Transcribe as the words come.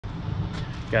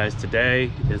Guys,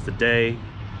 today is the day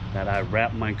that I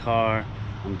wrap my car.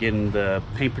 I'm getting the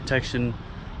paint protection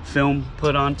film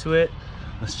put onto it.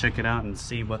 Let's check it out and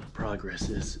see what the progress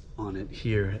is on it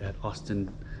here at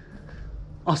Austin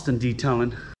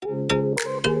Detailing.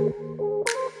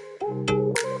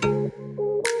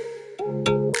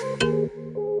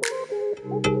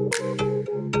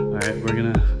 All right, we're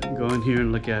gonna go in here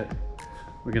and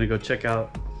we're gonna go check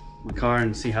out my car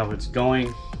and see how it's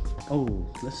going. Oh,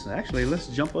 let's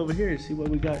jump over here and see what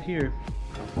we got here.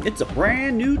 It's a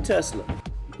brand new Tesla.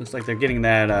 Looks like they're getting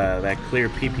that clear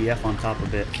PPF on top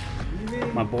of it.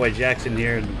 My boy Jackson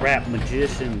here, the rap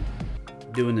magician,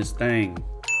 doing his thing.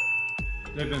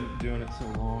 They've been doing it so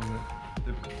long that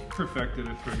they've perfected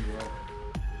it pretty well.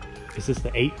 Is this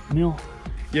the 8 mil?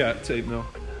 Yeah, it's 8 mil.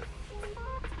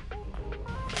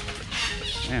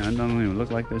 Man, it doesn't even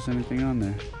look like there's anything on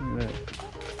there. Look at that.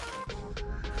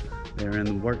 They're in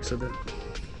the works of it.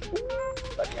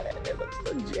 Look at it, it looks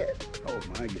legit. Oh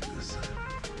my goodness.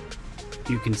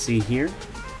 You can see here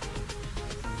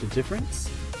the difference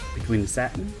between the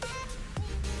satin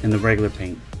and the regular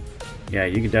paint. Yeah,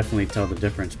 you can definitely tell the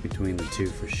difference between the two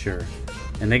for sure.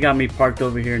 And they got me parked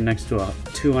over here next to a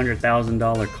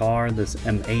 $200,000 car, this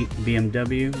M8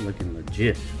 BMW, looking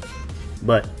legit.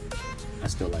 But I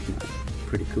still like mine.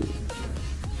 Pretty cool.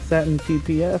 Satin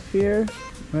PPF here.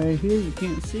 Right here, you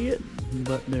can't see it,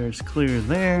 but there's clear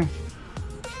there.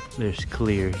 There's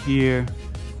clear here.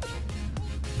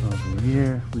 Over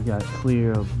here, we got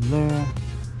clear over there.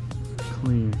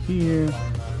 Clear here.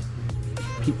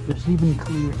 There's even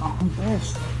clear on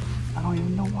this. I don't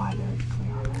even know why there's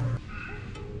clear on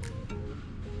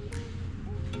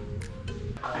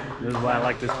that. This is why I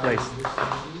like this place.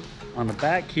 On the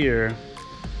back here,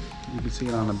 you can see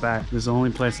it on the back. This is the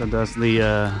only place that does the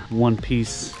one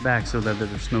piece back so that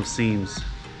there's no seams.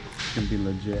 It's gonna be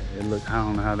legit. I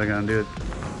don't know how they're gonna do it.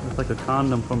 It's like a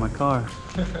condom for my car.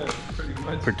 Pretty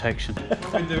much. Protection.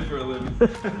 What we do for a living.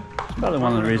 It's probably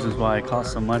one of the reasons why it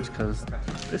costs so much, because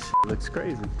this shit looks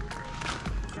crazy.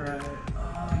 Alright,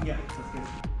 yeah, that's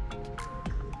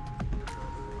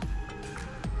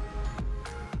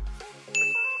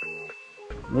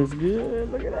good. Looks good.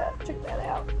 Look at that. Check that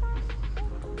out.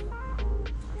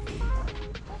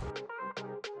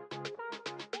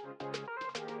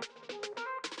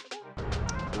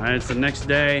 All right, it's the next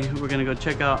day. We're gonna go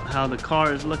check out how the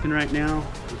car is looking right now.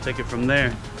 We'll take it from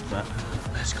there. But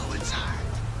let's go inside.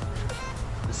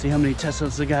 Let's see how many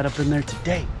Teslas they got up in there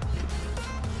today.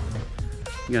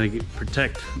 You gotta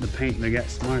protect the paint. They got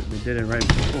smart. They did it right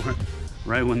before,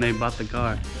 right when they bought the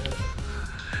car.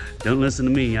 Don't listen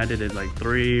to me. I did it like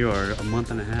 3 or a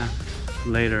month and a half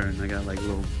later, and I got like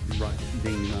little rock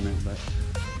dings on it. But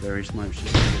very smart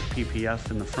shit.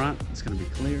 PPF in the front. It's gonna be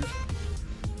clear.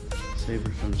 Save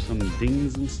her from some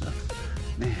dings and stuff.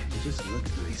 Man, it just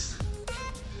looks nice.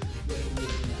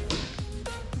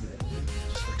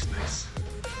 Just looks nice.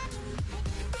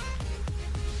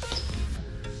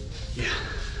 Yeah,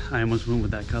 I almost went with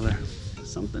that color.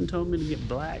 Something told me to get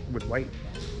black with white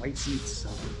seats, so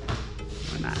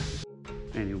why not?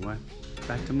 Anyway,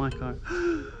 back to my car.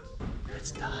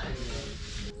 It's time.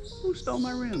 Who stole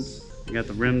my rims? I got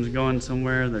the rims going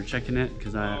somewhere. They're checking it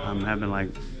because I'm having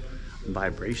like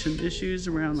vibration issues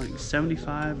around like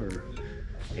 75 or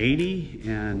 80,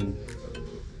 and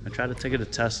I tried to take it to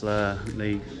Tesla.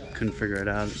 They couldn't figure it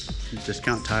out.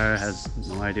 Discount Tire has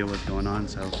no idea what's going on.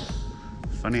 So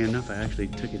funny enough, I actually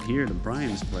took it here to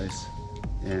Brian's place,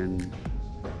 and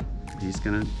he's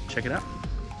gonna check it out.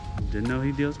 Didn't know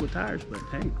he deals with tires, but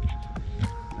hey,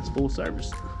 that's full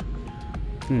service.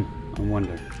 I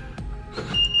wonder.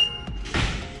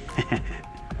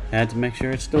 Had to make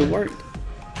sure it still worked.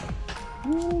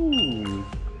 Ooh.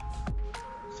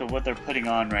 So what they're putting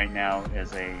on right now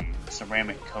is a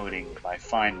ceramic coating by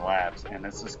Feynlab, and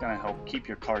this is going to help keep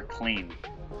your car clean.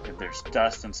 If there's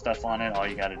dust and stuff on it, all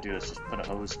you got to do is just put a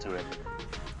hose to it.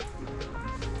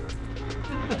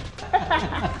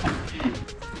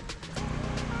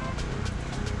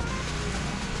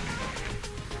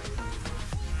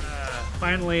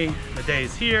 Finally, the day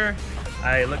is here.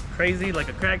 I look crazy like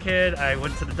a crackhead. I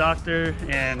went to the doctor,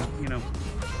 and you know,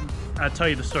 I'll tell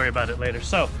you the story about it later.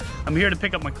 So I'm here to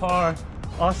pick up my car.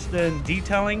 Austin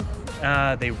Detailing.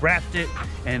 They wrapped it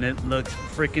and it looks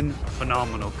freaking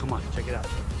phenomenal. Come on, check it out.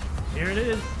 Here it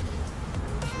is.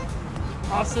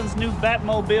 Austin's new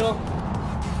Batmobile.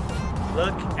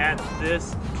 Look at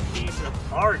this piece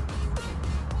of art.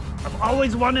 I've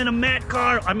always wanted a matte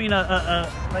car. I mean,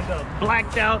 like a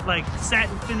blacked out, like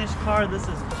satin finished car. This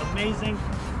is amazing.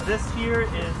 This here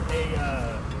is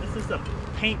a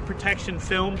paint protection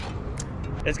film.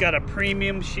 It's got a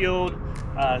premium shield,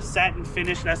 satin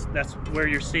finish. That's where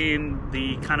you're seeing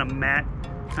the kind of matte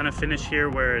kind of finish here,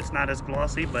 where it's not as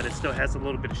glossy, but it still has a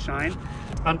little bit of shine.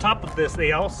 On top of this,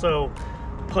 they also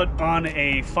put on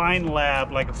a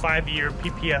Feynlab, like a 5-year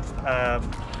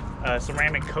PPF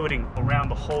ceramic coating around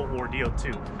the whole ordeal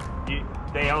too.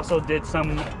 They also did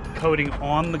some coating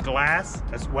on the glass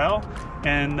as well.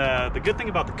 And the good thing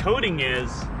about the coating is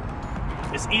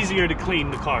it's easier to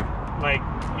clean the car. Like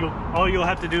all you'll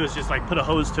have to do is just like put a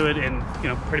hose to it, and you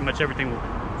know, pretty much everything will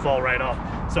fall right off.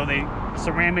 So they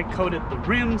ceramic coated the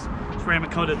rims,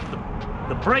 ceramic coated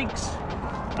the brakes,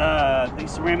 they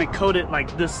ceramic coated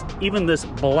like this, even this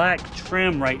black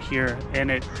trim right here, and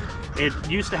it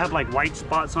used to have like white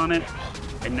spots on it,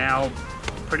 and now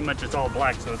pretty much it's all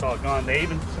black, so it's all gone. They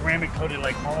even ceramic coated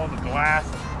like all the glass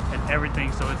and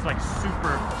everything, so it's like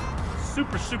super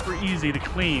easy to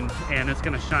clean, and it's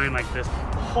gonna shine like this.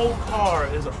 The whole car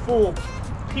is a full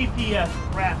PPF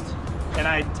wrapped, and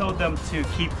I told them to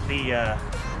keep the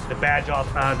badge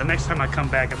off. The next time I come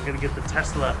back, I'm gonna get the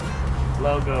Tesla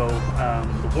logo,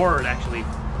 the word actually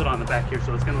put on the back here,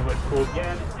 so it's gonna look cool.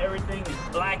 Again, everything is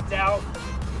blacked out,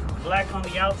 black on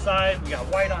the outside, we got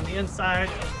white on the inside.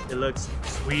 It looks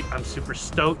sweet. I'm super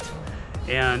stoked,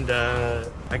 and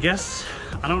I guess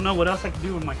I don't know what else I can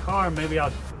do with my car. Maybe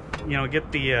I'll, you know,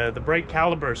 get the brake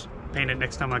calipers painted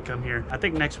next time I come here. I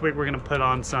think next week we're gonna put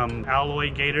on some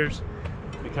alloy gaiters,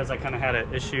 because I kind of had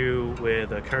an issue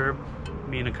with a curb.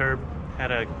 Me and a curb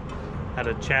had a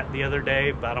chat the other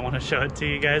day, but I don't want to show it to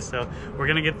you guys, so we're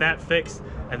gonna get that fixed,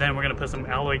 and then we're gonna put some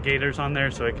alloy gaiters on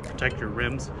there so it can protect your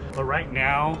rims. But right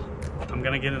now I'm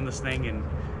gonna get in this thing and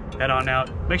head on out.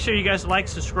 Make sure you guys like,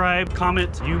 subscribe,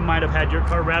 comment. You might have had your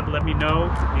car wrapped. Let me know.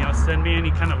 You know, send me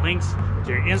any kind of links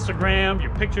to your Instagram,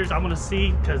 your pictures. I want to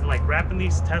see, because like wrapping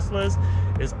these Teslas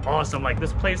is awesome. Like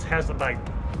this place has like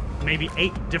maybe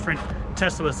 8 different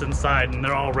Teslas inside, and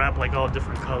they're all wrapped like all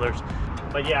different colors.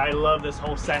 But yeah, I love this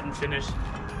whole satin finish.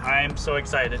 I am so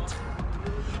excited.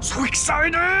 So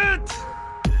excited!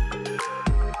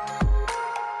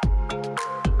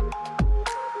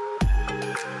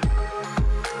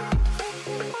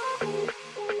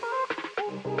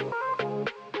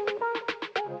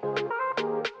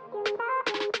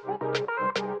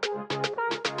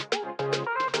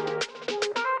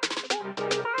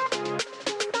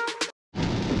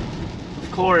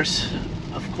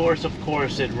 Of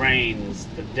course it rains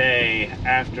the day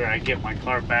after I get my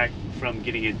car back from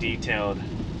getting it detailed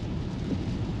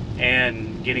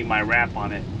and getting my wrap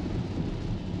on it.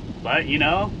 But you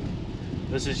know,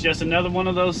 this is just another one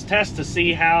of those tests to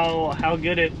see how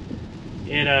good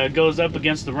it goes up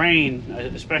against the rain,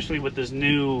 especially with this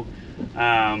new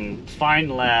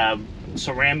Feynlab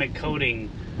ceramic coating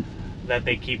that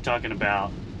they keep talking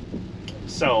about.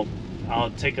 So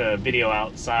I'll take a video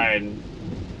outside.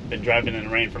 Been driving in the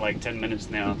rain for like 10 minutes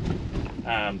now.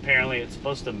 Apparently it's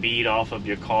supposed to bead off of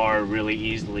your car really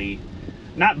easily.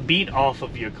 Not beat off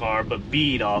of your car, but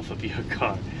bead off of your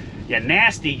car. You're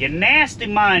nasty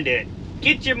minded.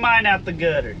 Get your mind out the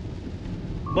gutter.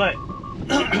 But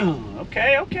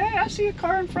okay, I see a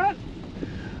car in front.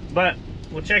 But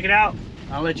we'll check it out.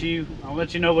 I'll let you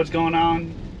know what's going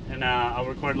on, and I'll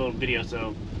record a little video.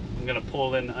 So I'm gonna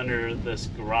pull in under this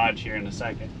garage here in a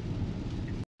second.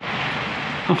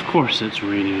 Of course it's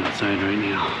raining outside right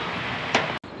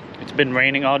now. It's been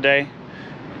raining all day.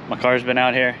 My car's been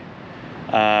out here.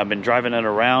 I've been driving it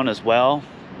around as well.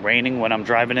 Raining when I'm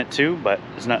driving it too, but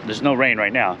there's no rain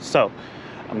right now. So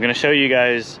I'm gonna show you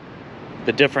guys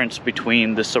the difference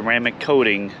between the ceramic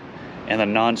coating and the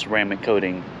non-ceramic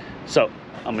coating. So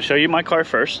I'm gonna show you my car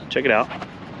first. Check it out.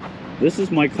 This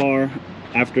is my car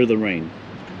after the rain.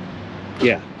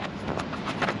 Yeah.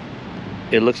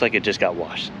 It looks like it just got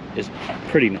washed. It's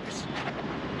pretty nice.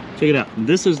 Check it out.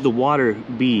 This is the water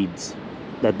beads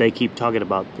that they keep talking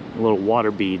about, the little water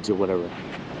beads or whatever,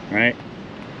 right?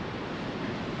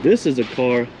 This is a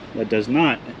car that does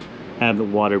not have the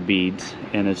water beads,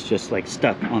 and it's just like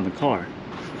stuck on the car.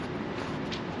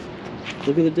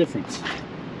 Look at the difference.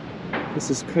 This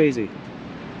is crazy.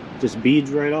 Just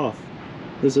beads right off.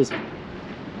 This is,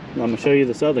 I'm gonna show you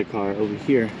this other car over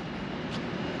here.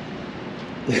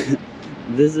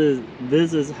 This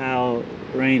is how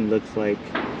rain looks like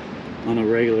on a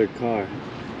regular car.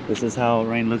 This is how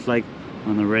rain looks like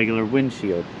on the regular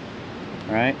windshield.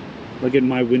 Alright? Look at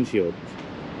my windshield.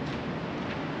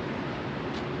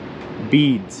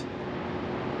 Beads.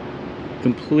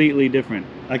 Completely different.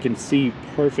 I can see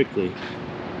perfectly.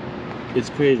 It's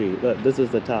crazy. Look, this is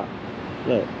the top.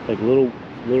 Look, like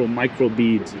little micro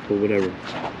beads or whatever.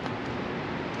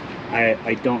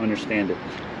 I don't understand it.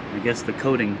 I guess the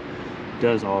coating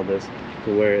does all this.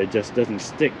 to where it just doesn't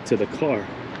stick to the car.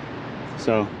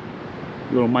 So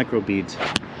little micro beads.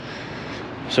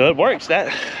 So it works.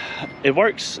 It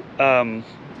works. I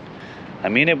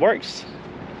mean, it works.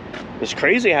 It's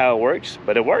crazy how it works,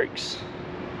 but it works.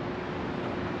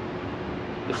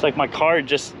 It's like my car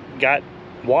just got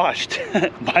washed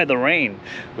by the rain,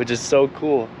 which is so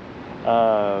cool.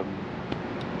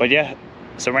 But yeah,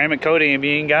 ceramic coating, if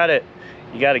you ain't got it,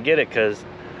 you got to get it, because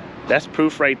that's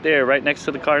proof right there, right next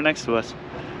to the car next to us.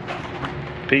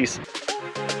 Peace.